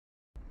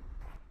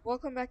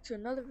Welcome back to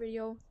another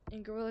video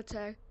in Gorilla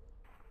Tag,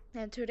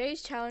 and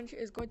today's challenge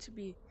is going to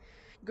be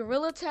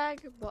Gorilla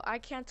Tag, but I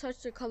can't touch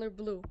the color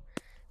blue,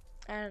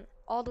 and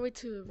all the way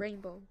to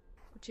rainbow,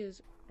 which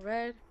is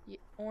red,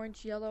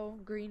 orange, yellow,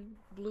 green,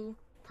 blue,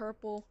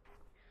 purple,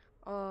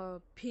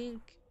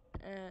 pink,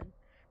 and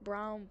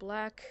brown,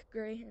 black,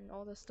 gray, and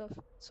all that stuff.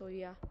 So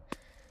yeah,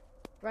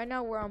 right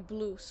now we're on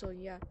blue, so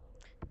yeah.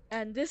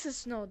 And this is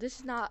snow. This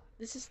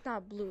is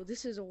not blue.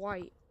 This is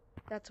white.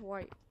 That's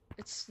white.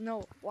 It's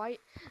snow.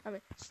 White. I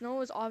mean,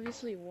 snow is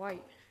obviously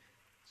white.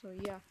 So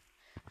yeah.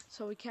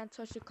 So we can't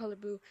touch the color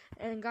blue.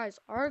 And guys,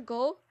 our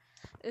goal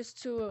is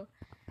to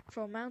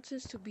from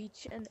mountains to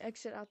beach and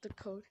exit out the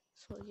code.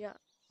 So yeah.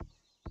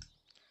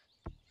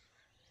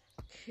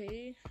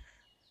 Okay.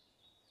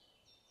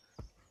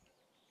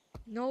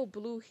 No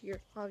blue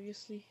here,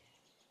 obviously.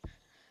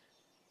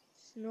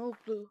 There's no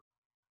blue.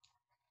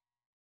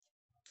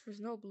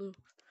 There's no blue.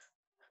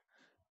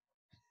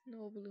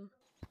 No blue.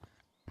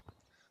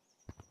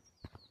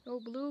 No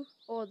blue.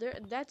 Oh, there.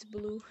 That's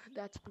blue.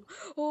 That's blue.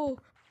 Oh,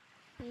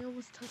 I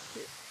almost touched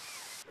it.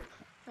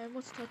 I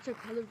almost touched the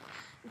color.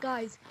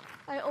 Guys,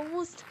 I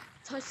almost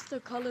touched the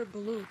color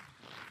blue.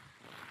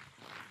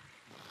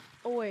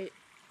 Oh wait.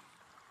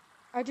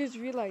 I just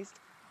realized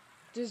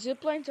the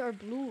zip lines are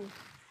blue.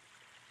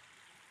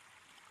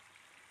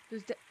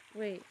 Does that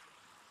wait?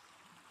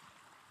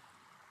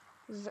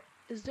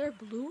 Is there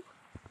blue?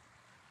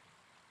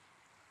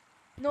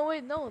 No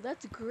wait, no,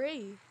 that's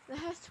gray. That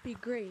has to be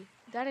gray.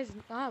 That is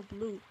not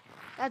blue.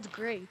 That's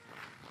gray.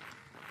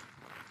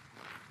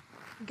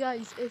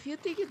 Guys, if you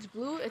think it's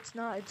blue, it's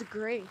not. It's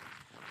gray.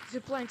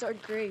 Zip lines are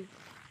gray.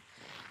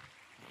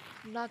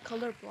 I'm not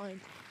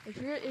colorblind.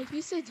 If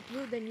you say it's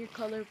blue, then you're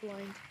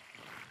colorblind.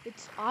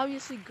 It's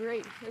obviously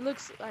gray. It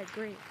looks like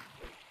gray.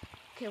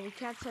 Okay, we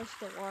can't touch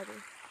the water.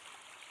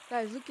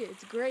 Guys, look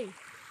it's gray.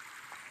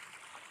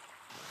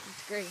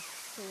 It's gray,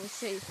 so we're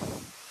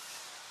safe.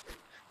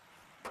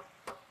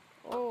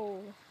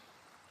 Oh.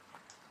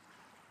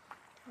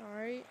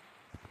 Alright.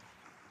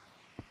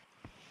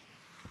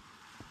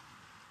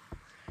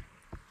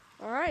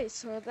 Alright,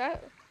 so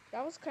that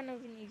was kind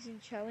of an easy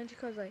challenge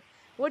because like,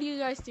 what do you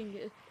guys think?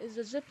 Is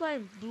the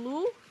zipline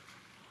blue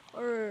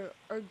or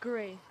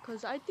gray?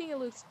 Because I think it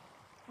looks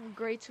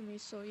gray to me,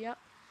 so yeah.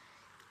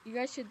 You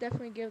guys should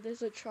definitely give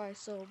this a try.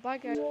 So bye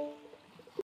guys.